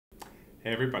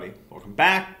Hey everybody, welcome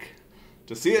back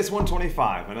to CS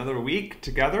 125. Another week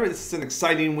together. This is an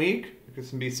exciting week. There's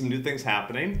going to be some new things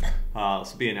happening.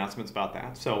 This will be announcements about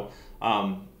that.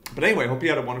 But anyway, hope you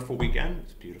had a wonderful weekend.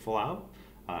 It's beautiful out,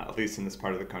 at least in this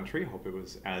part of the country. Hope it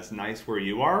was as nice where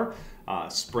you are.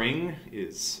 Spring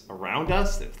is around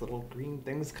us. There's little green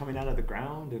things coming out of the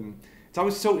ground, and it's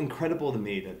always so incredible to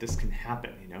me that this can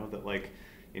happen.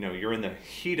 You're in the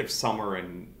heat of summer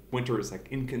and winter is like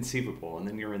inconceivable, and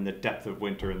then you're in the depth of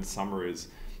winter and summer is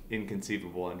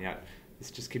inconceivable, and yet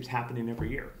this just keeps happening every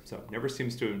year. So never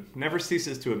ceases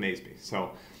to amaze me.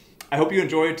 So I hope you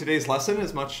enjoyed today's lesson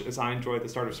as much as I enjoyed the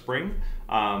start of spring.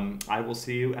 I will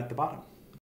see you at the bottom.